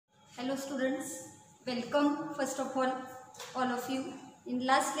Hello students, welcome first of all of you. In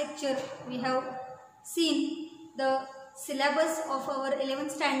last lecture we have seen the syllabus of our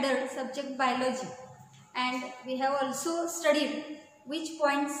 11th standard subject biology, and we have also studied which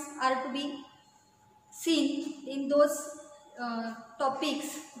points are to be seen in those topics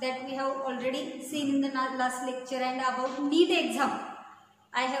that we have already seen in the last lecture. And about NEET exam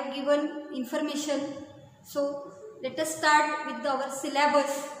I have given information. So let us start with our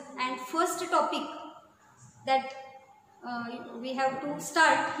syllabus, and first topic that we have to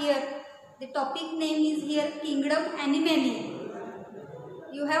start here, the topic name is here Kingdom Animalia.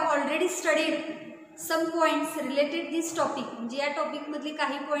 You have already studied some points related this topic, म्हणजे या topic मधले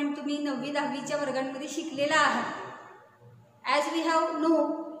काही point तुम्ही 9वी 10वी च्या वर्गांमध्ये शिकलेला आहात. As we have know,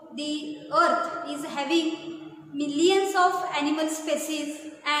 the earth is having millions of animal species,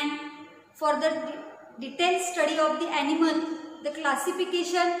 and for the detailed study of the animal, the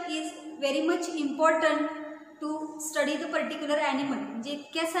classification is very much important to study the particular animal. म्हणजे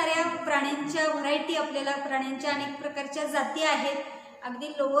इतक्या साऱ्या प्राण्यांच्या variety, आपल्याला प्राण्यांच्या अनेक प्रकारच्या जाती आहेत. अगदी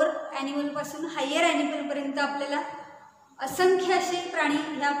लोअर ॲनिमल पासून हायर ॲनिमल पर्यंत आपल्याला असंख्य असे प्राणी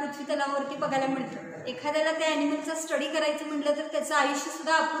ह्या पृथ्वी तलावरती बघायला मिळतात. एखाद्याला त्या ॲनिमलचा स्टडी करायचं म्हटलं तर त्याचं आयुष्य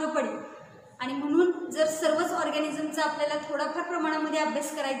सुद्धा अपुरं पडेल, आणि म्हणून जर सर्वच ऑर्गॅनिझमचा आपल्याला थोडाफार प्रमाणामध्ये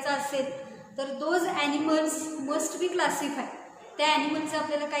अभ्यास करायचा असेल तर those animals must be classify. त्या ॲनिमलचं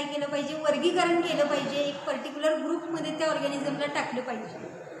आपल्याला काय केलं पाहिजे, वर्गीकरण केलं पाहिजे, एक पर्टिक्युलर ग्रुपमध्ये त्या ऑर्गॅनिझमला टाकलं पाहिजे.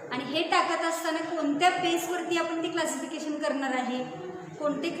 आणि हे टाकत असताना कोणत्या बेसवरती आपण ते क्लासिफिकेशन करणार आहे,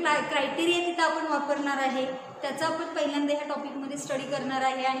 कोणते क्रायटेरिया तिथं आपण वापरणार आहे, त्याचा आपण पहिल्यांदा ह्या टॉपिकमध्ये स्टडी करणार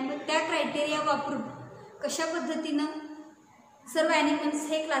आहे. आणि मग त्या क्रायटेरिया वापरून कशा पद्धतीनं सर्व ॲनिमल्स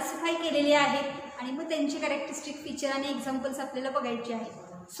हे क्लासिफाय केलेले आहेत आणि मग त्यांचे कॅरेक्टरिस्टिक फीचर आणि एक्झाम्पल्स आपल्याला बघायचे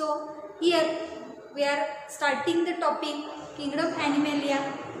आहेत. So here we R starting the topic Kingdom Animalia.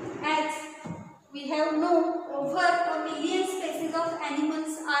 As we have known, over a million species of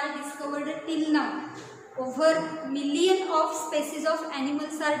animals are discovered till now. Over million of species of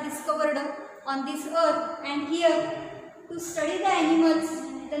animals are discovered on this earth, and here to study the animals,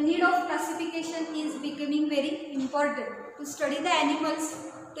 the need of classification is becoming very important. To study the animals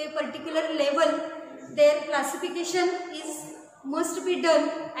to a particular level, their classification is must be done,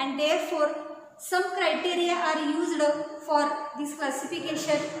 and therefore some criteria are used for this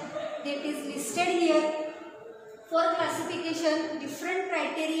classification that is listed here. For classification, different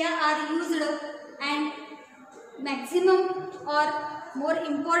criteria are used, and maximum or more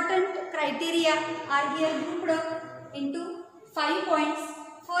important criteria are here grouped into 5 points.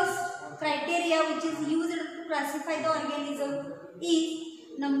 First criteria which is used to classify the organism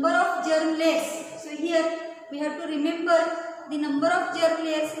is number of germ layers. So here we have to remember the number of germ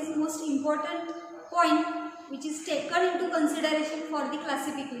layers is most important point which is taken into consideration for the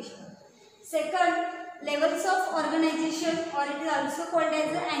classification. Second, levels of organization, or it is also called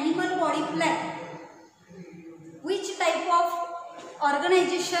as the animal body plan. Which type of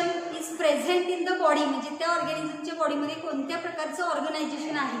organization is present in the body, म्हणजे त्या ऑर्गॅनिझमच्या बॉडीमध्ये कोणत्या प्रकारचं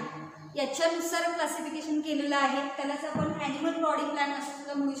organisation आहे याच्यानुसार classification केलेलं आहे, त्यालाच आपण ॲनिमल बॉडी प्लॅन असं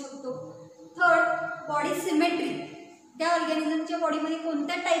सुद्धा म्हणू शकतो. थर्ड, बॉडी सिमेट्री, त्या ऑर्गॅनिझमच्या बॉडीमध्ये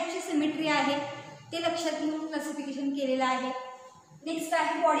कोणत्या टाईपची सिमेट्री आहे ते लक्षात घेऊन क्लासिफिकेशन केलेलं आहे. नेक्स्ट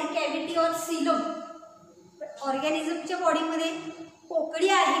आहे बॉडी कॅव्हिटी और सिलोम, ऑर्गॅनिझमच्या बॉडीमध्ये पोकळी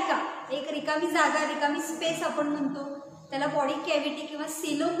आहे का, एक रिकामी जागा, रिकामी स्पेस आपण म्हणतो त्याला बॉडी कॅव्हिटी किंवा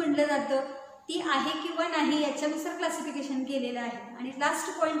सिलोम म्हटलं जातं, ती आहे किंवा नाही याच्यानुसार क्लासिफिकेशन केलेलं आहे. आणि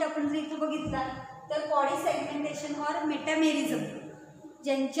लास्ट पॉईंट आपण जर इथं बघितला तर बॉडी सेगमेंटेशन और मेटामेरिझम,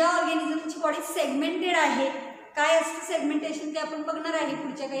 ज्यांच्या ऑर्गॅनिझमची बॉडी सेगमेंटेड आहे, काय असतं सेगमेंटेशन ते आपण बघणार आहे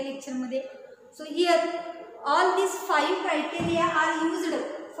पुढच्या काही लेक्चरमध्ये. So here all these 5 criteria are used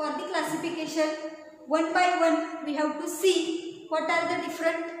for the classification. One by one we have to see what are the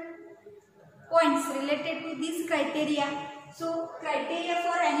different points related to these criteria. So criteria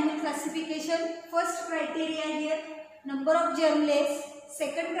for animal classification, first criteria here number of germ layers,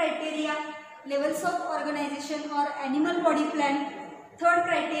 second criteria levels of organization or animal body plan, third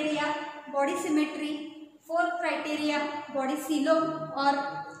criteria body symmetry, fourth criteria body coelom or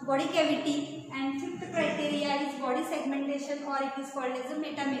body cavity, and fifth criteria is body segmentation or it is called as a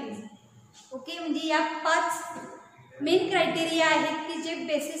metamerism. Okay, म्हणजे या 5 main criteria आहेत की जे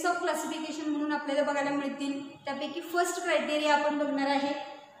basis of classification म्हणून आपल्याला बघायला मिळतील. त्यापैकी फर्स्ट क्रायटेरिया आपण बघणार आहे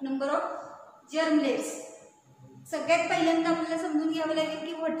नंबर ऑफ जर्म लेयर्स. सगळ्यात पहिल्यांदा आपल्याला समजून घ्यावं लागेल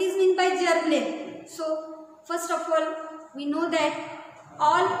की what is mean by germ layer. So first of all we know that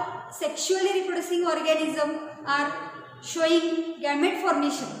all sexually reproducing organism R showing gamete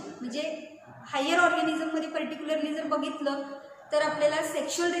formation. म्हणजे हायर ऑर्गॅनिझममध्ये पर्टिक्युलरली जर बघितलं तर आपल्याला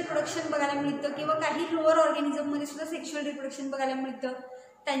सेक्शुअल रिप्रोडक्शन बघायला मिळतं किंवा काही लोअर ऑर्गॅनिझममध्ये सुद्धा सेक्शुअल रिप्रोडक्शन बघायला मिळतं.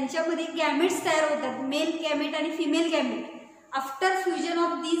 त्यांच्यामध्ये गॅमेट्स तयार होतात, मेल गॅमेट आणि female gamete. After fusion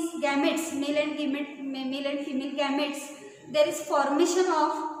of these gametes, mail and female gametes, there is formation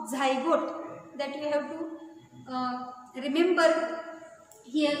of zygote that we have to remember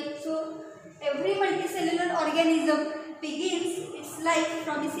here. So every multicellular organism begins its life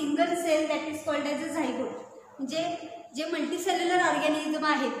from a single cell that is called as a zygote. म्हणजे जे multicellular organism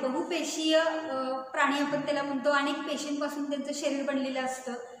आहेत, बहुपेशीय प्राणी आपण त्याला म्हणतो, अनेक पेशींपासून त्यांचं शरीर बनलेलं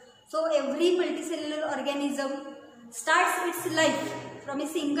असतं. So every multicellular organism starts it's life from a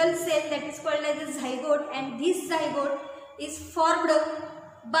single sale that is called as a zygote, and this zygote is formed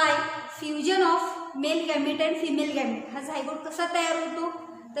by fusion of male gamete and female gamete. हा झायगोट कसा तयार होतो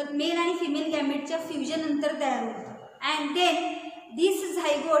तर mail आणि female गॅमेटच्या fusion नंतर तयार होतो. And then this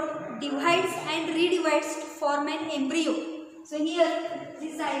zygote divides and redivides to form an embryo. So here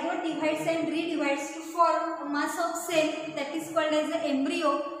this zygote divides and redivides to form a mass of cell that is called as an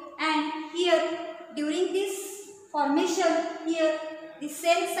embryo. And here during this formation, here the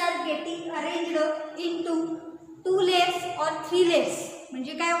cells are getting arranged into 2 layers or 3 layers.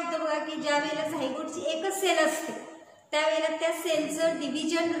 म्हणजे काय होतं बघा की ज्या वेळेला झायगोटची एकच sale असते त्यावेळेला त्या सेलचं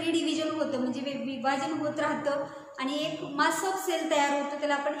डिव्हिजन रिडिव्हिजन होतं, म्हणजे विभाजन होत राहतं आणि एक मास ऑफ सेल तयार होतं,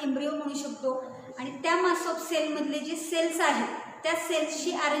 त्याला आपण एम्ब्रिओ म्हणू शकतो. आणि त्या मास ऑफ सेलमधले जे सेल्स आहेत त्या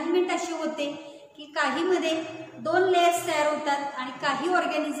सेल्सची अरेंजमेंट अशी होते की काहीमध्ये 2 लेयर्स तयार होतात आणि काही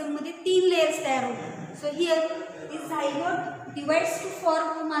ऑर्गॅनिझममध्ये 3 लेयर्स तयार होतात. So here this zygote divides to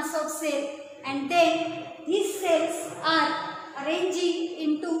form a mass of sale, and then these cells are arranging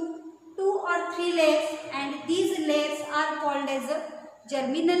into 2 or 3 layers, and these layers are called as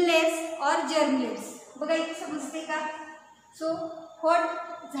germinal layers or germ layers. बघा इथे समजते का? So what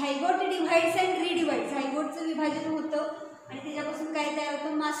zygote डिव्हाइड्स and रिडिवाइड्स, झायगोटचं विभाजन होतं आणि त्याच्यापासून काय तयार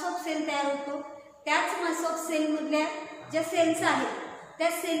होतं, मास ऑफ सेल तयार होतो. त्याच मास ऑफ सेलमधल्या ज्या सेल्स आहेत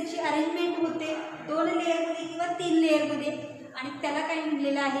त्या सेलची अरेंजमेंट होते 2 लेयरमध्ये किंवा 3 लेयरमध्ये, आणि त्याला काय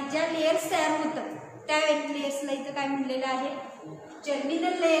म्हणलेलं आहे, ज्या लेयर्स तयार होतात त्या लेयर्सला इथं काय म्हणलेलं आहे,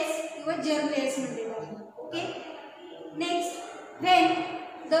 जर्मिनल लेयर्स किंवा जर्म लेयर्स म्हणलेलं आहे. Okay. Next, when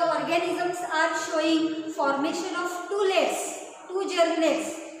the organisms R showing formation of 2 layers, 2 germ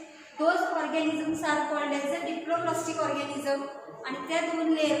layers, those organisms are called as a diploblastic organism. आणि त्या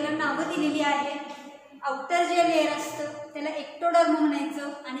 2 लेयरला नावं दिलेली आहेत. आउटर जे लेयर असतं त्याला एक्टोडर्म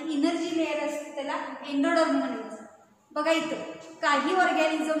म्हणायचं आणि इनर जी लेयर असते त्याला एंडोडर्म म्हणायचं. बघा इथं काही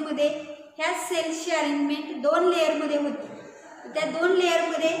ऑर्गॅनिझममध्ये ह्या सेल्सची अरेंजमेंट 2 लेयरमध्ये होते. त्या 2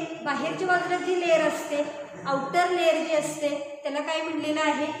 लेयरमध्ये बाहेरच्या बाजूला जी लेयर असते, आउटर लेयर जी असते त्याला काय म्हणलेलं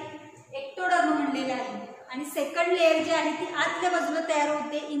आहे, एक्टोडर्म म्हणलेलं आहे. आणि सेकंड लेयर जी आहे ती आतल्या बाजूला तयार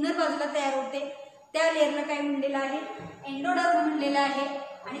होते, इनर बाजूला तयार होते, त्या लेयरला काय म्हणलेलं आहे, एंडोडर्म म्हणलेलं आहे.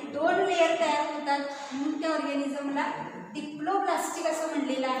 आणि 2 लेयर तयार होतात म्हणून त्या ऑर्गॅनिझमला डिप्लोप्लास्टिक असं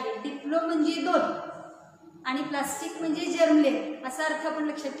म्हणलेलं आहे. डिप्लो म्हणजे 2 आणि प्लास्टिक म्हणजे जर्मलेयर, असा अर्थ आपण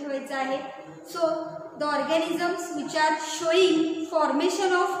लक्षात ठेवायचा आहे. So the organisms which are showing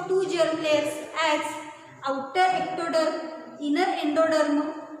formation of 2 germ layers as outer ectoderm, inner endoderm,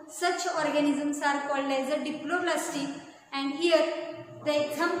 such organisms are called as a diploblastic. And here the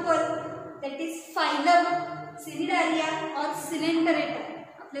example, that is phylum Cnidaria or Coelenterata.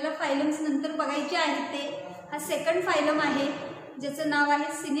 आपल्याला फायलम्स नंतर बघायचे आहेत. ते हा second phylum आहे ज्याचं नाव आहे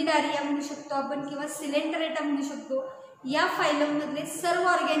Cnidaria म्हणू शकतो आपण किंवा Coelenterata म्हणू शकतो. या फायलममधले सर्व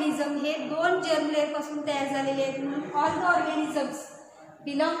ऑर्गॅनिझम हे 2 जर्म लेयर पासून तयार झालेले आहेत. म्हणून all the organisms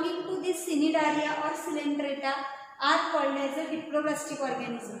belonging to this Cnidaria or Coelenterata R called as a diploblastic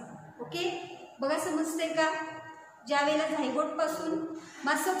organism. Okay. बघा समजते का? ज्या वेळेला झायगोटपासून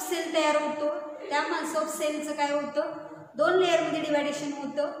मास ऑफ सेल तयार होतो त्या मास ऑफ सेलचं काय होतं, 2 लेअरमध्ये डिवायडेशन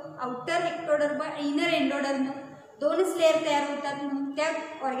होतं. Outer ectoderm, inner endoderm, 2च layer तयार होतात म्हणून त्या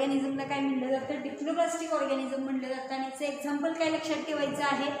ऑर्गॅनिझमला काय म्हणलं जातं, डिप्लोप्लास्टिक ऑर्गॅनिझम म्हणलं जातं. आणि याचं एक्झाम्पल काय लक्षात ठेवायचं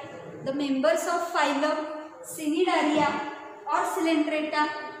आहे, the members of phylum Cnidaria or Coelenterata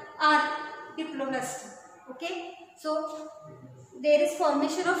R diploblastic. Okay, so there is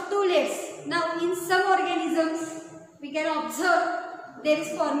formation of 2 layers. Now in some organisms we can observe there is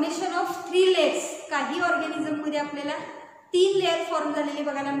formation of 3 layers. काही organism मध्ये आपल्याला 3 लेयर फॉर्म झालेले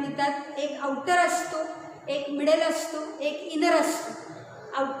बघायला मिळतात. एक outer असतो, एक middle असतो, एक इनर असतो.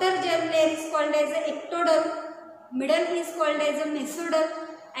 Outer germ layer is called as a ectoderm, middle is called as a mesoderm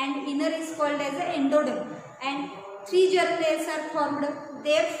and inner is called as a endoderm. And 3 germ layers are formed.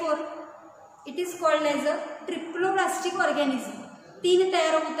 Therefore it is called as a triploblastic organism. 3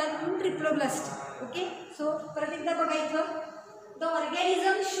 तयार होतात म्हणून triploblastic. Okay. So परत एकदा बघा इथं, the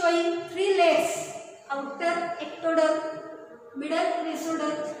organism showing 3 layers, outer ectoderm, middle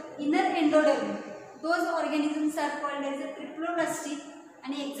mesoderm, inner endoderm. Those organisms are called as a triploblastic.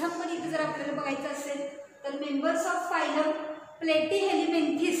 आणि example इथे जर आपल्याला बघायचं असेल तर members of phylum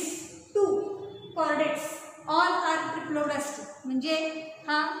प्लेटीहेलिमेंथिस to chordates all R triploblastic. म्हणजे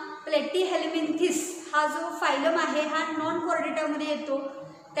हा प्लेटीहेलिमेंथिस हा जो फायलम आहे हा नॉन कॉर्डेटामध्ये येतो.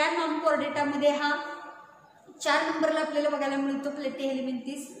 त्या नॉन कॉर्डेटामध्ये हा 4 नंबरला आपल्याला बघायला मिळतो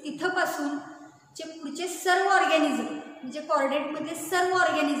प्लेटीहेलिमेंथिस. इथंपासून जे पुढचे सर्व ऑर्गॅनिझम म्हणजे कॉर्डेटमध्ये सर्व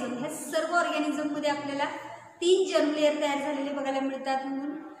ऑर्गॅनिझम, ह्या सर्व ऑर्गॅनिझममध्ये आपल्याला 3 जर्म लेअर तयार झालेले बघायला मिळतात. म्हणून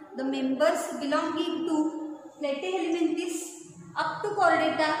the members belonging to प्लेटीहेलिमेंथिस up to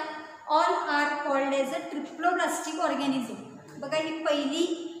Chordata all R called as a triploblastic organism. बघा ही पहिली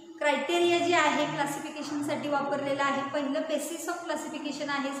क्रायटेरिया जी आहे क्लासिफिकेशनसाठी वापरलेला आहे, पहिलं बेसिस ऑफ क्लासिफिकेशन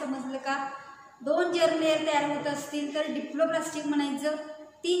आहे. समजलं का? 2 जर्म लेअर तयार होत असतील तर डिप्लोब्लास्टिक म्हणायचं,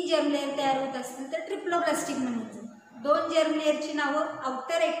 3 जर्म लेअर तयार होत असतील तर ट्रिप्लोब्लास्टिक म्हणायचं. 2 जर्म लेअरची नावं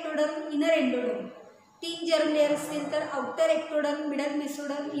outer ectoderm, inner endoderm. 3 germ layer असतील तर outer ectoderm, middle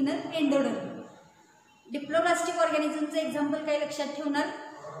mesoderm, inner endoderm. Diploblastic ऑर्गॅनिझमचं example काय लक्षात ठेवणार?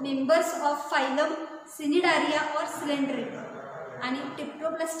 मेंबर्स ऑफ फायलम सिनिडारिया और सिलेंड्रेट. आणि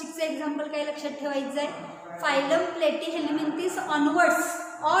ट्रिप्लोब्लास्टिकचं एक्झाम्पल काय लक्षात ठेवायचं आहे? फायलम प्लेटीहेलिमेंथिस ऑनवर्ड्स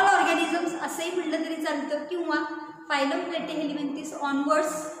ऑल ऑर्गॅनिझम्स असंही म्हटलं तरी चालतं, किंवा phylum प्लेटीहेलिमेंथिस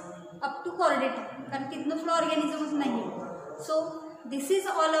onwards up to Chordata, कारण तिथनं फ्लो ऑर्गॅनिझमच नाही आहे. So this is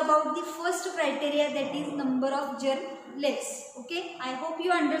all about the first criteria, that is number of germ layers. Okay, I hope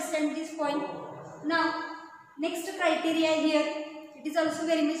you understand this point. Now next criteria here, it is also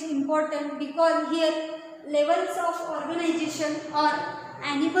very much important because here levels of organization or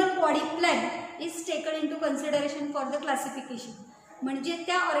animal body plan is taken into consideration for the classification. म्हणजे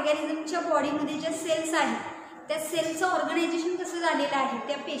त्या ऑर्गॅनिझमच्या बॉडीमध्ये ज्या cells आहेत त्या सेलचं organisation कसं झालेलं आहे,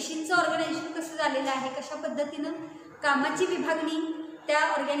 त्या पेशींचं ऑर्गनायझेशन कसं झालेलं आहे, कशा पद्धतीनं कामाची विभागणी त्या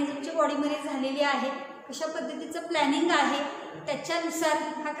ऑर्गॅनिझमच्या बॉडीमध्ये झालेली आहे, कशा पद्धतीचं प्लॅनिंग आहे, त्याच्यानुसार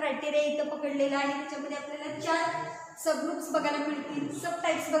हा क्रायटेरिया इथं पकडलेला आहे. त्याच्यामध्ये आपल्याला 4 सबग्रुप्स बघायला मिळतील, सब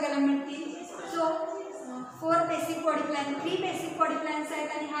टाइप्स बघायला मिळतील. So 4 basic body plan, 3 basic body plans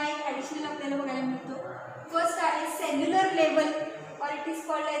आहेत आणि हा एक ॲडिशनल आपल्याला बघायला मिळतो. फर्स्ट आहे सेल्युलर लेवल और it is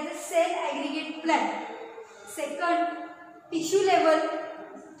called as a sale aggregate plan. Second tissue level.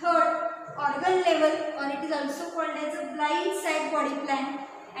 Third organ level और it is also called as a blind side body plan.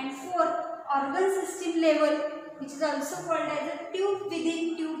 And fourth organ system level which is also called as a tube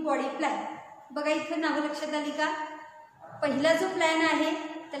within tube body plan. बघा इथं नावं लक्षात आली का? पहिला जो plan आहे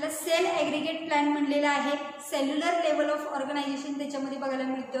त्याला सेल ॲग्रिगेट प्लॅन म्हणलेला आहे. सेल्युलर लेवल ऑफ ऑर्गनायझेशन त्याच्यामध्ये बघायला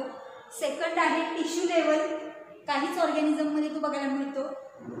मिळतं. सेकंड आहे टिश्यू लेवल, काहीच ऑर्गॅनिझममध्ये तो बघायला मिळतो.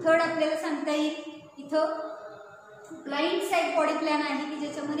 थर्ड आपल्याला सांगता येईल इथं ब्लाइंड साइड बॉडी प्लॅन आहे की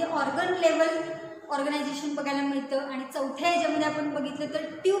ज्याच्यामध्ये ऑर्गन लेवल ऑर्गनायझेशन बघायला मिळतं. आणि चौथ्या ह्याच्यामध्ये आपण बघितलं तर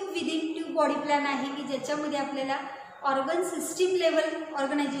tube within tube body plan आहे की ज्याच्यामध्ये आपल्याला ऑर्गन सिस्टीम लेवल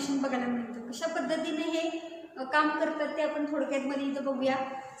ऑर्गनायझेशन बघायला मिळतं. कशा पद्धतीने हे काम करतात ते आपण थोडक्यातमध्ये इथं बघूया.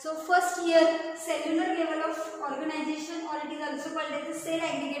 So first here cellular level of organisation और it is also called as a sale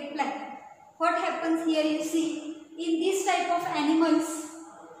aggregate plan. What happens here you see in this type of animals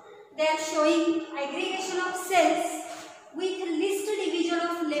they are showing ॲग्रिगेशन of cells with list division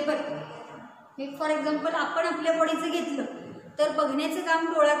of labour. For example आपण आपल्या बॉडीचं घेतलं तर बघण्याचं काम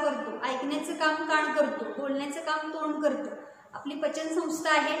डोळा करतो, ऐकण्याचं काम कान करतो, बोलण्याचं काम तोंड करतं, आपली पचन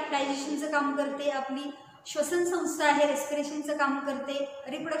संस्था आहे डायजेशनचं काम करते, आपली श्वसन संस्था आहे रेस्पिरेशनचं काम करते,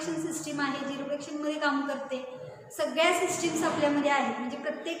 रिप्रोडक्शन सिस्टीम आहे जी रिप्रोडक्शनमध्ये काम करते. सगळ्या सिस्टीम्स आपल्यामध्ये आहेत. म्हणजे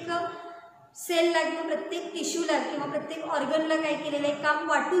प्रत्येक सेलला किंवा प्रत्येक टिश्यूला किंवा प्रत्येक ऑर्गनला काय केलेलं आहे, काम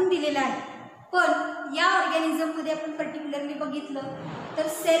वाटून दिलेलं आहे. पण या ऑर्गॅनिझममध्ये आपण पर्टिक्युलरली बघितलं तर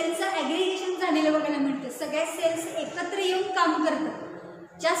सेलचं ॲग्रिगेशन झालेलं बघायला मिळतं. सगळ्या सेल्स एकत्र येऊन काम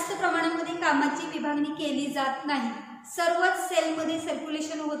करतात. जास्त प्रमाणामध्ये कामाची विभागणी केली जात नाही. सर्वच सेलमध्ये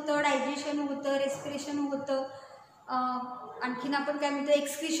सर्क्युलेशन होतं, डायजेशन होतं, रेस्पिरेशन होतं, आणखीन आपण काय म्हणतो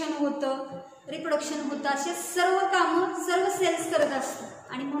एक्सक्रिशन होतं, रिप्रोडक्शन होतं. असे सर्व कामं सर्व सेल्स करत असतात.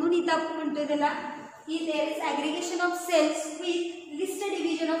 आणि म्हणून इथं आपण म्हणतोय त्याला की there is ॲग्रिगेशन of cells with list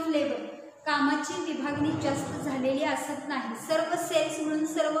division of labour. कामाची विभागणी जास्त झालेली असत नाही, सर्व सेल्स मिळून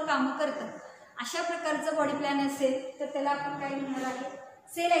सर्व कामं करतात. अशा प्रकारचं बॉडी प्लॅन असेल तर त्याला आपण काय म्हणणार आहे,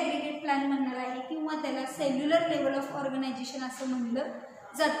 सेल ॲग्रिगेट प्लॅन म्हणणार आहे किंवा त्याला सेल्युलर लेवल ऑफ ऑर्गनायझेशन असं म्हणलं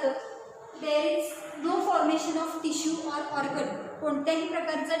जातं. There is no formation of tissue or organ. कोणत्याही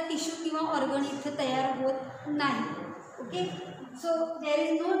प्रकारचा टिश्यू किंवा ऑर्गन इथं तयार होत नाही. Okay, so there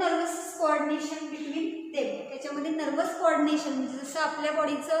is no nervous coordination between them. त्याच्यामध्ये नर्वस कोऑर्डिनेशन म्हणजे जसं आपल्या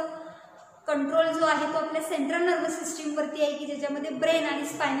बॉडीचं कंट्रोल जो आहे तो आपल्या सेंट्रल नर्वस सिस्टीमवरती आहे की ज्याच्यामध्ये ब्रेन आणि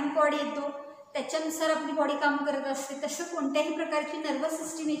स्पायनल कॉर्ड येतो. त्याच्यानुसार आपली बॉडी काम करत असते, तसं कोणत्याही प्रकारची नर्वस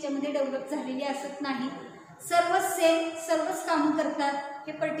सिस्टीम याच्यामध्ये डेव्हलप झालेली असत नाही. सर्व सेल सर्वच कामं करतात,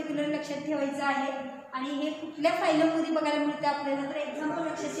 हे पर्टिक्युलर लक्षात ठेवायचं आहे. आणि हे कुठल्या फायलममध्ये बघायला मिळतं आपल्याला, तर एक्झाम्पल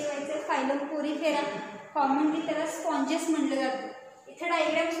लक्षात ठेवायचं आहे फायलम कोरिफेरा, कॉमनली त्याला स्पॉन्जेस म्हटलं जातं. इथे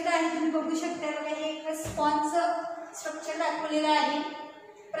डायग्राम सुद्धा आहे, तुम्ही बघू शकता. बघा, हे एक स्पॉन्जचं स्ट्रक्चर दाखवलेलं आहे.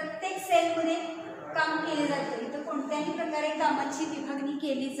 प्रत्येक सेलमध्ये काम केले जातं, इथं कोणत्याही प्रकारे कामाची विभागणी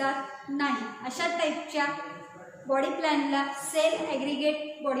केली जात नाही. अशा टाईपच्या body प्लॅनला sale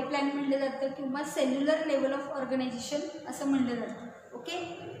aggregate body plan म्हटलं जातं किंवा सेल्युलर लेवल ऑफ ऑर्गनायझेशन असं म्हटलं जातं. Okay,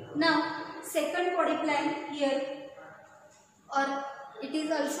 now second body plan here और it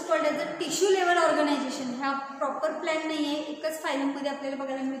is also called as a tissue level organisation. हा प्रॉपर प्लॅन नाही आहे, एकच फायलममध्ये आपल्याला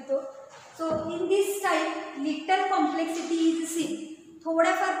बघायला मिळतो. So in this type little complexity is seen.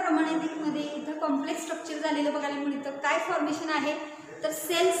 थोड्याफार प्रमाणामध्ये इथं कॉम्प्लेक्स स्ट्रक्चर झालेलं बघायला मिळतं. काय फॉर्मेशन आहे, तर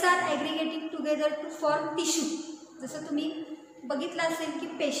cells R ॲग्रिगेटिंग together to form tissue. जसं तुम्ही बघितलं असेल की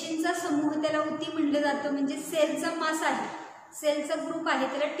पेशींचा समूह त्याला उती म्हटलं जातं, म्हणजे सेलचा मास आहे, सेलचा ग्रुप आहे,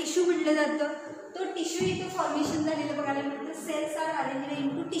 त्याला टिश्यू म्हटलं जातं. तो टिश्यू इथे फॉर्मेशन झालेलं बघायला मिळतं. Cells R arranged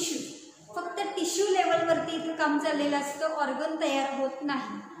into tissue. फक्त टिश्यू लेवलवरती इथं काम चाललेलं असतं, ऑर्गन तयार होत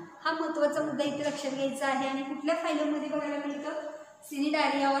नाही. हा महत्त्वाचा मुद्दा इथे लक्षात घ्यायचा आहे. आणि कुठल्या फायलममध्ये बघायला मिळतं,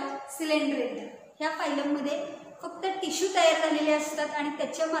 सिनिडारिया और सिलेंड्रेटा ह्या फायलममध्ये फक्त टिश्यू तयार झालेले असतात आणि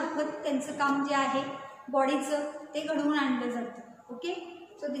त्याच्यामार्फत त्यांचं काम जे आहे बॉडीचं ते घडवून आणलं जातं. Okay,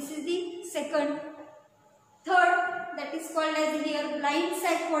 so this is the second. Third, that is called as here blind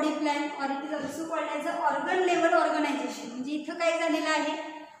sac body plan or it is also called as a organ level organization. म्हणजे इथं काय झालेलं आहे,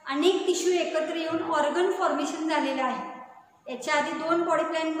 अनेक टिश्यू एकत्र येऊन ऑर्गन फॉर्मेशन झालेलं आहे. याच्या आधी दोन बॉडी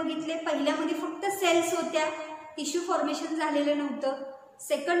प्लॅन बघितले. पहिल्यामध्ये फक्त सेल्स होत्या, टिश्यू फॉर्मेशन झालेलं नव्हतं.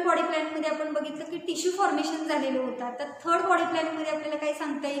 सेकंड बॉडी प्लॅनमध्ये आपण बघितलं की टिश्यू फॉर्मेशन झालेलं होतं. आता थर्ड बॉडी प्लॅनमध्ये आपल्याला काय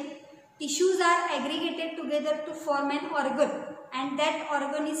सांगता येईल, tissues R ॲग्रिगेटेड together to form an organ and that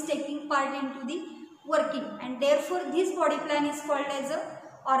organ is taking part in to the working, and therefore this body plan is called as a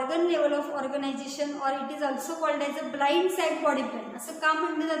organ level of organization or it is also called as a blind sac body plan. असं का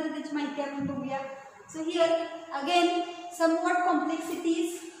म्हटलं जातं त्याची माहिती आपण बघूया. So here again somewhat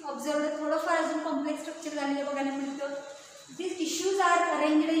complexities ऑब्झर्व्ड. थोडंफार अजून कॉम्प्लेक्स स्ट्रक्चर झालेलं बघायला मिळतं. These tissues are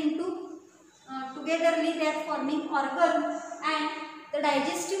arranged into togetherly they are forming organ and the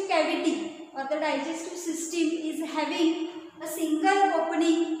digestive cavity or the digestive system is having a single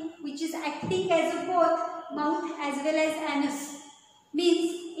opening which is acting as a both mouth as well as anus,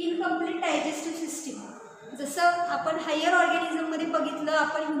 means incomplete digestive system. जसं आपण higher ऑर्गॅनिझममध्ये बघितलं,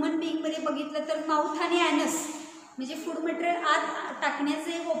 आपण human बिईंगमध्ये बघितलं तर mouth आणि anus म्हणजे food material आत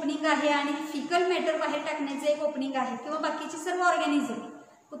टाकण्याचं एक ओपनिंग आहे आणि फिकल मॅटर बाहेर टाकण्याचं एक ओपनिंग आहे. किंवा बाकीचे सर्व ऑर्गॅनिझम,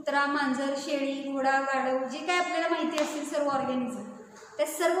 कुत्रा, मांजर, शेळी, घोडा, गाढव, जे काय आपल्याला माहिती असतील सर्व ऑर्गॅनिझम, त्या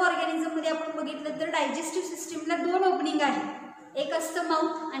सर्व ऑर्गॅनिझममध्ये आपण बघितलं तर डायजेस्टिव्ह सिस्टीमला दोन ओपनिंग आहे. एक असतं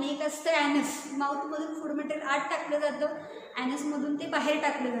माउथ आणि एक असतं ॲनस. माउथमधून फूड मटेरियल आत टाकलं जातं, ॲनसमधून ते बाहेर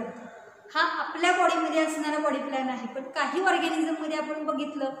टाकलं जातं. हा आपल्या बॉडीमध्ये असणारा बॉडी प्लॅन आहे. पण काही ऑर्गॅनिझममध्ये आपण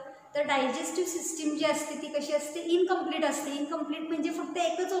बघितलं तर डायजेस्टिव्ह सिस्टीम जी असते ती कशी असते, इनकम्प्लीट असते. इनकम्प्लीट म्हणजे फक्त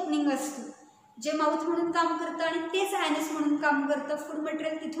एकच ओपनिंग असतं जे माउथ म्हणून काम करतं आणि तेच ॲनस म्हणून काम करतं. फूड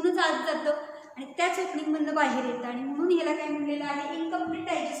मटेरियल तिथूनच आत जातं आणि त्याच ओपनिंगमधनं बाहेर येतं आणि म्हणून याला काय म्हणलेलं आहे, इनकम्प्लीट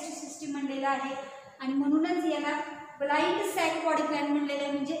डायजेस्टिव्ह सिस्टीम म्हणलेलं आहे. आणि म्हणूनच याला ब्लाइंड सॅक बॉडी प्लॅन म्हणलेलं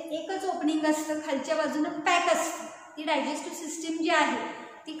आहे. म्हणजे एकच ओपनिंग असतं, खालच्या बाजूनं पॅक असतं. ती डायजेस्टिव्ह सिस्टीम जी आहे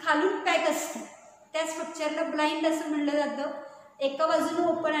ती खालून पॅक असते. त्या स्ट्रक्चरला ब्लाइंड असं म्हणलं जातं. एका बाजूनं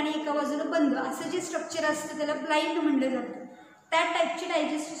ओपन आणि एका बाजूनं बंद असं जे स्ट्रक्चर असतं त्याला ब्लाइंड म्हणलं जातं. त्या टाईपची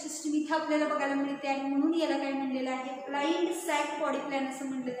डायजेस्टिव्ह सिस्टीम इथं आपल्याला बघायला मिळते आणि म्हणून याला काय म्हणलेलं आहे, ब्लाइंड सॅक बॉडी प्लॅन असं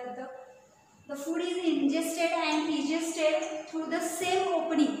म्हणलं जातं. The food is ingested and इजेस्टेड through the same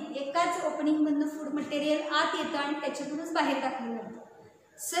opening. एकाच ओपनिंगमधनं फूड मटेरियल आत येतं आणि त्याच्यातूनच बाहेर टाकलं जातं.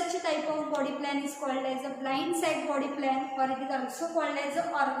 Such type of body plan is called as a blind sac body plan or it is also called as a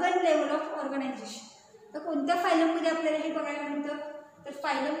organ level of organization. तर कोणत्या फायलममध्ये आपल्याला हे बघायला मिळतं, तर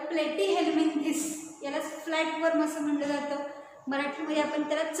फायलम प्लेटीहेल्मिन्थिस, याला फ्लॅट वर्म असं म्हणलं जातं. मराठीमध्ये आपण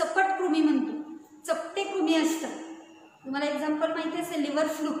त्याला चपट कृमी म्हणतो. चपटे कृमी असतात. तुम्हाला एक्झाम्पल माहिती असेल लिव्हर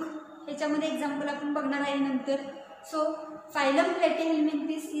फ्लूक, ह्याच्यामध्ये एक्झाम्पल आपण बघणार आहे नंतर. So phylum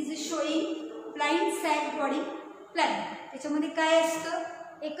प्लेटीहेल्मिन्थिस is showing blind sack body plan. त्याच्यामध्ये काय असतं,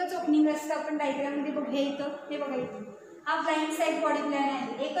 एकच ओपनिंग असतं. आपण डायग्राममध्ये बघूया इथं, हे बघा इथं हा ब्लाइंड सॅक बॉडी प्लॅन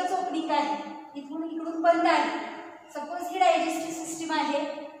आहे. एकच ओपनिंग आहे, इथून इकडून बंद आहे. सपोज ही डायजेस्टिव्ह सिस्टीम आहे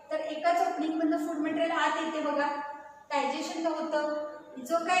तर एकाच ओपनिंगमधनं फूड मटेरियल आत येते बघा, डायजेशन होतं.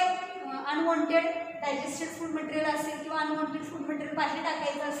 जो काय अनवॉन्टेड डायजेस्टेड फूड मटेरियल असेल किंवा अनवॉन्टेड फूड मटेरियल बाहेर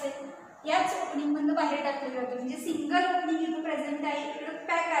टाकायचं असेल याच ओपनिंगमधनं बाहेर टाकलं जातं. म्हणजे सिंगल ओपनिंग इथं प्रेझेंट आहे, इकडं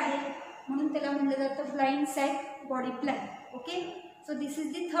पॅक आहे. म्हणून त्याला म्हटलं जातं blind sack body plan. Okay, so this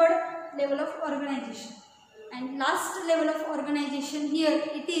is the third level of organisation. And last level of organization here,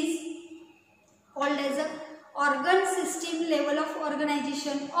 it is called as a organ system level of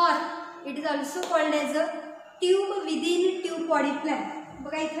organization, or it is also called as a tube within tube body plan.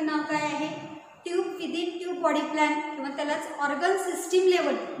 बघा इथं नाव काय आहे, tube within tube body plan किंवा त्यालाच organ system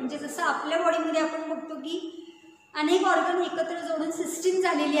level. म्हणजे जसं आपल्या बॉडीमध्ये आपण बघतो की अनेक ऑर्गन एकत्र जोडून सिस्टीम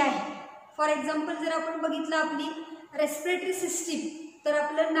झालेली आहे. फॉर एक्झाम्पल जर आपण बघितलं आपली रेस्पिरेटरी सिस्टीम, तर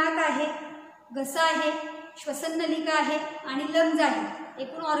आपलं नाक आहे, घसा आहे, श्वसन नलिका आहे आणि लंग्स आहे.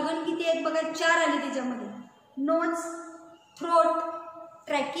 एकूण ऑर्गन किती आहेत बघा, 4 आले त्याच्यामध्ये. नोज, थ्रोट,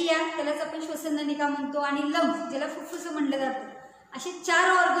 ट्रॅकिया त्यालाच आपण श्वसन नलिका म्हणतो, आणि लंग्स ज्याला फुफ्फुस म्हणलं जातं. असे 4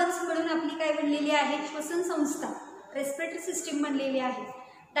 ऑर्गन्स मिळून आपली काय बनलेली आहे, श्वसन संस्था रेस्पिरेटरी सिस्टीम बनलेली आहे.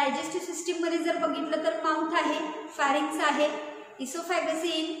 डायजेस्टिव्ह सिस्टीममध्ये जर बघितलं तर माउथ आहे, फॅरिंग्स आहे, इसोफॅगस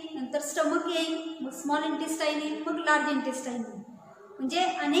येईल, नंतर स्टमक येईल, मग स्मॉल इंटेस्टाईन येईल, मग लार्ज इंटेस्टाईन येईल. म्हणजे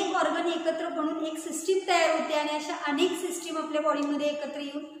अनेक ऑर्गन एकत्र बनून एक सिस्टीम तयार होते आणि अशा अनेक सिस्टीम आपल्या बॉडीमध्ये एकत्र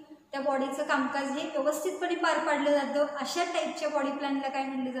येऊन त्या बॉडीचं कामकाज हे व्यवस्थितपणे पार पाडलं जातं. अशा टाईपच्या बॉडी प्लॅनला काय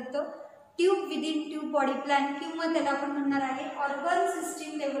म्हणलं जातं, tube within tube body plan, किंवा त्याला आपण म्हणणार आहे organ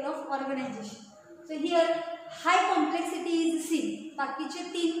system level of organisation. So here high complexity is seen. बाकीचे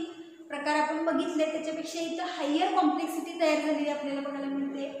 3 प्रकार आपण बघितले, त्याच्यापेक्षा इथं हायर कॉम्प्लेक्सिटी तयार झालेली आपल्याला बघायला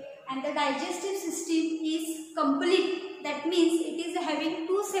मिळते. And the digestive system is complete. That means it is having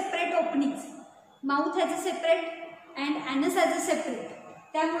 2 separate openings. Mouth has a separate and anus has a separate.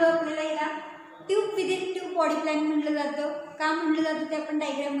 त्यामुळे आपल्याला याला tube within tube body plan म्हटलं जातं. का म्हटलं जातं ते आपण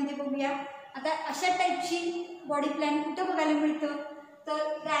डायग्राममध्ये बघूया. आता अशा टाईपची बॉडी प्लॅन कुठं बघायला मिळतं, तर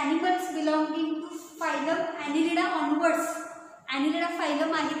the animals belonging to phylum ॲनिलिडा onwards. ॲनिलिडा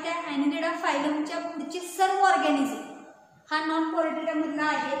phylum आहे, त्या ॲनिलिडा फायलमच्या पुढचे सर्व ऑर्गॅनिझम, हा नॉन पॉरिटिडामधला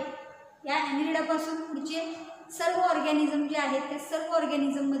आहे. या ॲनिलिडापासून पुढचे सर्व ऑर्गॅनिझम जे आहेत त्या सर्व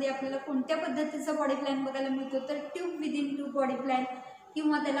ऑर्गॅनिझममध्ये आपल्याला कोणत्या पद्धतीचा बॉडी प्लॅन बघायला मिळतो, तर tube within tube body plan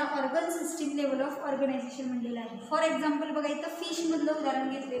किंवा त्याला organ system level of organisation म्हणलेलं आहे. फॉर एक्झाम्पल बघा, इथं फिशमधलं उदाहरण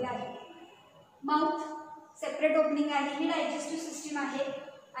घेतलेलं आहे. माउथ सेपरेट ओपनिंग आहे, ही डायजेस्टिव्ह सिस्टीम आहे,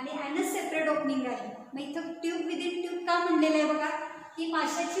 आणि ॲनस सेपरेट ओपनिंग आहे. मग इथं ट्यूब विदिन ट्यूब का म्हणलेलं आहे बघा, की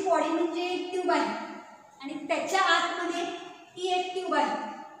माशाची बॉडी म्हणजे एक ट्यूब आहे आणि त्याच्या आतमध्ये ही एक ट्यूब आहे.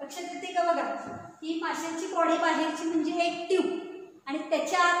 लक्षात येते का बघा, ही माशांची बॉडी बाहेरची म्हणजे एक ट्यूब आणि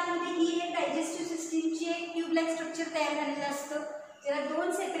त्याच्या आतमध्ये ही एक डायजेस्टिव्ह सिस्टीमची एक ट्यूब लाईक स्ट्रक्चर तयार झालेलं असतं, ज्याला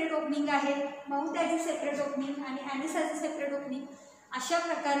 2 सेपरेट ओपनिंग आहेत. Mouth as a separate opening आणि anus as a separate opening. अशा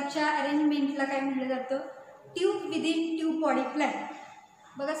प्रकारच्या अरेंजमेंटला काय म्हटलं जातं, tube within tube body plan.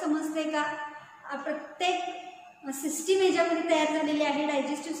 बघा समजतंय का, प्रत्येक सिस्टीम याच्यामध्ये तयार झालेली आहे.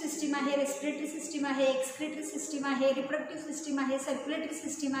 डायजेस्टिव्ह सिस्टीम आहे, रेस्पिरेटरी सिस्टीम आहे, एक्सक्रिटरी सिस्टीम आहे, रिप्रोडक्टिव्ह सिस्टीम आहे, सर्क्युलेटरी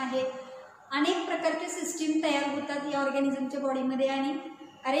सिस्टीम आहे. अनेक प्रकारचे सिस्टीम तयार होतात या ऑर्गॅनिझमच्या बॉडीमध्ये. आणि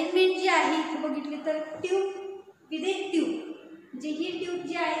अरेंजमेंट जी आहे इथे बघितली तर ट्यूब विदिन ट्यूब, म्हणजे ही ट्यूब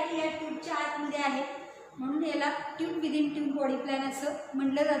जी आहे ती या ट्यूबच्या आतमध्ये आहे, म्हणून याला tube within tube body plan असं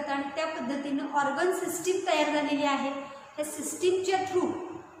म्हटलं जातं. आणि त्या पद्धतीनं ऑर्गन सिस्टीम तयार झालेली आहे. ह्या सिस्टीमच्या थ्रू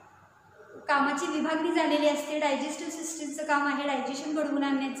कामाची विभागणी झालेली असते. डायजेस्टिव्ह सिस्टीमचं काम आहे डायजेशन घडवून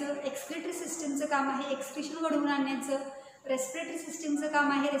आणण्याचं, एक्सक्रिटरी सिस्टीमचं काम आहे एक्सक्रिशन घडवून आणण्याचं, रेस्पिरेटरी सिस्टीमचं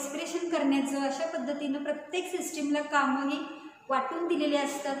काम आहे रेस्पिरेशन करण्याचं. अशा पद्धतीनं प्रत्येक सिस्टीमला कामंही वाटून दिलेली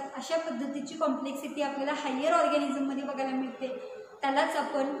असतात. अशा पद्धतीची कॉम्प्लेक्सिटी आपल्याला हायर ऑर्गॅनिझममध्ये बघायला मिळते. त्यालाच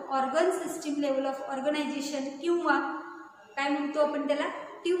आपण organ system level of organisation किंवा काय म्हणतो आपण त्याला,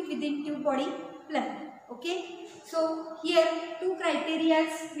 tube within tube body plan. Okay, so here 2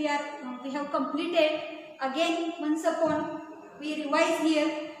 criterias we have completed. Again once upon we revise here.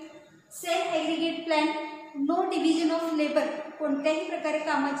 Cell aggregate plan, no division of labor, कोणत्याही प्रकारे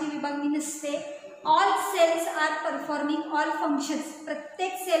कामाची विभागणी नसते. All cells R performing all functions,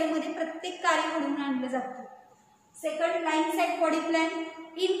 प्रत्येक सेलमध्ये प्रत्येक कार्य घडवून आणलं जातं. Second, line side body plan,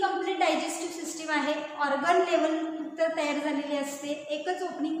 incomplete digestive system आहे, ऑर्गन लेवल तर तयार झालेली असते, एकच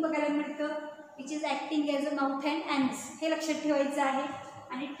ओपनिंग बघायला मिळतं which is acting as a mouth and anus, हे लक्षात ठेवायचं आहे.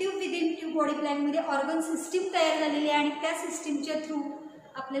 आणि ट्यूब विदिन ट्यूब बॉडी प्लॅनमध्ये ऑर्गन सिस्टीम तयार झालेली आहे आणि त्या सिस्टीमच्या थ्रू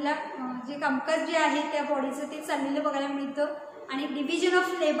आपल्याला जे कामकाज जे आहे त्या बॉडीचं ते चाललेलं बघायला मिळतं. आणि डिव्हिजन ऑफ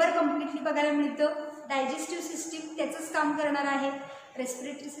लेबर कम्प्लिटली बघायला मिळतं. डायजेस्टिव्ह सिस्टीम त्याचंच काम करणार आहे,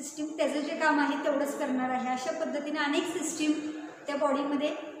 रेस्पिरेटरी सिस्टीम त्याचं जे काम आहे तेवढंच करणार आहे. अशा पद्धतीने अनेक सिस्टीम त्या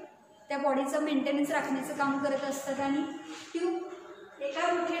बॉडीमध्ये त्या बॉडीचं मेंटेनन्स राखण्याचं काम करत असतात. आणि ट्यूब,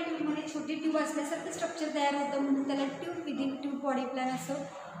 एका मोठ्या ट्यूबमध्ये छोटी ट्यूब असल्यासारखं स्ट्रक्चर तयार होतं, म्हणून त्याला tube within tube body plan असं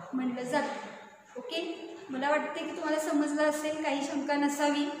म्हटलं जातं. ओके, मला वाटते की तुम्हाला समजलं असेल, काही शंका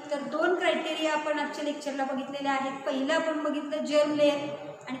नसावी. तर 2 क्रायटेरिया आपण आजच्या लेक्चरला बघितलेले आहेत. पहिलं आपण बघितलं जर्म लेअर,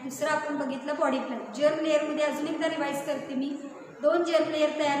 आणि दुसरं आपण बघितलं बॉडी प्लॅन. जर्म लेअरमध्ये अजून एकदा रिवाईज करते मी. 2 जर्म लेअर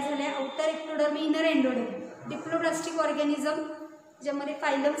तयार झाले, outer ectoderm, inner endoderm. Diploblastic organism ज्यामध्ये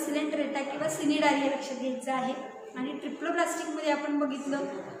फायलम, सिलेंट्रेटा किंवा सिनिडारिया लक्षात घ्यायचं आहे. आणि ट्रिप्लोप्लास्टिकमध्ये आपण बघितलं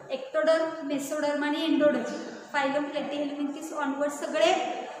एक्टोडर्म, मेसोडर्म आणि एंडोडर्म. फायलम, प्लॅटीहेल्मिंथिस ऑनवर्ड सगळे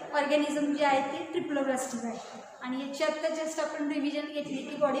ऑर्गॅनिझम जे आहेत ते ट्रिप्लोप्लास्टिक आहे. आणि याची आत्ता जस्ट आपण रिव्हिजन घेतली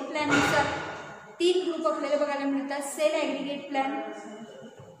की बॉडी प्लॅननुसार 3 ग्रुप आपल्याला बघायला मिळतात. Sale aggregate plan,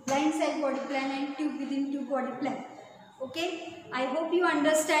 blind side body plan and tube within tube body plan. Okay, I hope you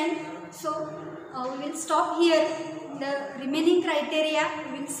understand. So we will stop here. The remaining criteria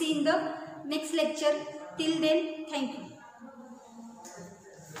we will see in the next lecture. Till then, thank you.